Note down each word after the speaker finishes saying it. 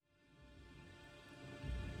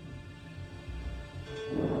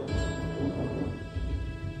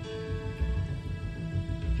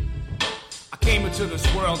into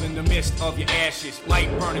this world in the midst of your ashes. Light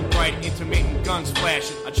burning bright, intermittent guns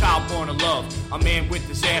flashing. A child born to love, a man with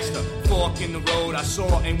disaster. Fork in the road, I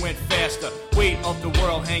saw and went faster. Weight of the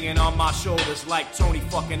world hanging on my shoulders like Tony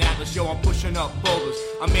fucking Atlas. Yo, I'm pushing up boulders.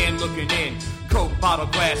 A man looking in, Coke bottle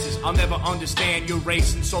glasses. I'll never understand your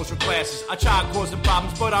race and social classes. I tried causing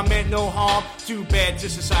problems, but I meant no harm. Too bad to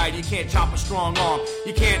society, you can't chop a strong arm.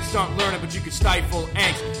 You can't stunt learning, but you can stifle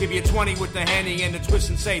angst. Give you a 20 with the henny and the twist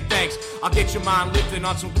and say thanks. I'll get your mind lifting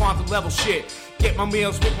on some quantum level shit. Get my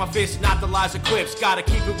meals with my fists, not the lies of clips. Gotta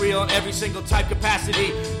keep it real in every single type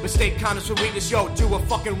capacity. Mistake kindness for weakness, yo, do a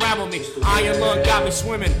fucking ram with me. Iron lung got me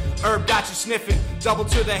swimming, herb got you sniffing. Double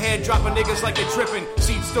to the head, dropping niggas like they're trippin'.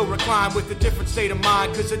 Seats still recline with a different state of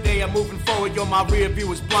mind. Cause today I'm moving forward, yo, my rear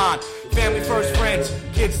view is blind. Family first, friends,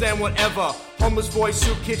 kids then whatever. Homeless boys,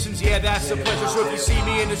 soup kitchens, yeah, that's a pleasure. So if you see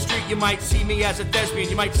me in the street, you might see me as a thespian.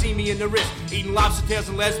 You might see me in the ritz, eating lobster tails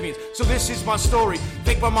and lesbians. So this is my story.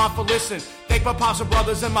 Thank my mom for listening. Thank my pops and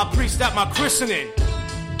brothers and my priest at my christening.